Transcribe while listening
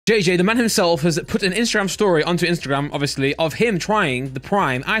JJ, the man himself, has put an Instagram story onto Instagram, obviously, of him trying the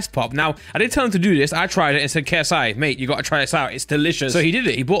Prime Ice Pop. Now, I didn't tell him to do this. I tried it and said, KSI, mate, you gotta try this out. It's delicious. So he did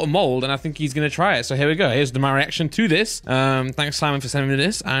it. He bought a mold, and I think he's gonna try it. So here we go. Here's my reaction to this. Thanks, Simon, for sending me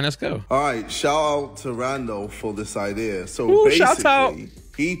this, and let's go. All right, shout out to Randolph for this idea. So Ooh, shout out.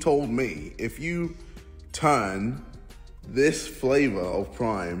 he told me, if you turn this flavor of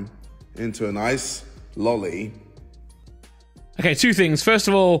Prime into a nice lolly. Okay, two things. First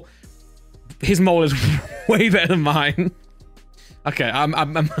of all, his mold is way better than mine. Okay,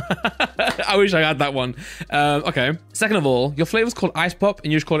 I wish I had that one. Okay. Second of all, your flavor's called Ice Pop,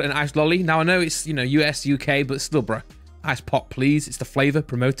 and you just call it an Ice Lolly. Now, I know it's, you know, US, UK, but still, bro. Ice Pop, please. It's the flavor.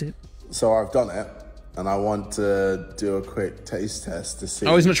 Promote it. So I've done it, and I want to do a quick taste test to see.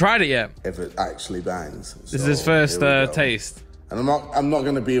 Oh, he's not tried it yet. If it actually bangs. This is his first taste. And I'm not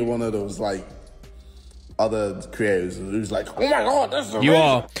gonna be one of those like other creators who's like, oh my god, this is amazing. You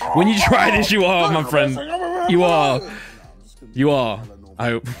are. When you try this, you are, my friend. You are. You are. I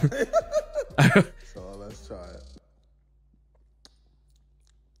hope. So let's try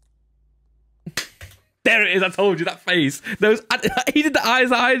it. There it is. I told you, that face. He did the eyes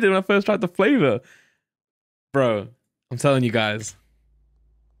that I did when I first tried the flavor. Bro, I'm telling you guys.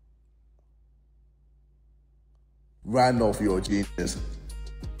 Randolph, you're a genius.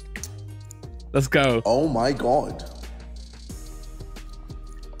 Let's go. Oh my god.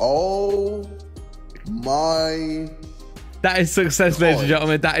 Oh my. That is success, ladies and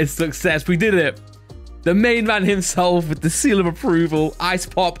gentlemen. That is success. We did it. The main man himself with the seal of approval. Ice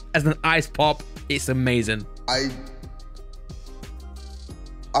Pop as an Ice Pop. It's amazing. I'm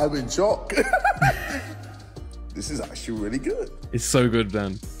in shock. This is actually really good. It's so good,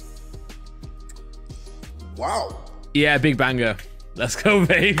 man. Wow. Yeah, big banger. Let's go,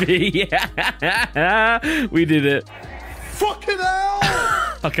 baby. Yeah. We did it. Fucking hell.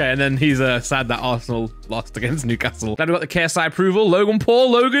 Okay, and then he's sad that Arsenal lost against Newcastle. Glad we got the KSI approval. Logan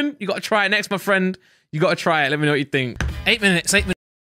Paul, Logan, you got to try it next, my friend. You got to try it. Let me know what you think. 8 minutes, 8 minutes.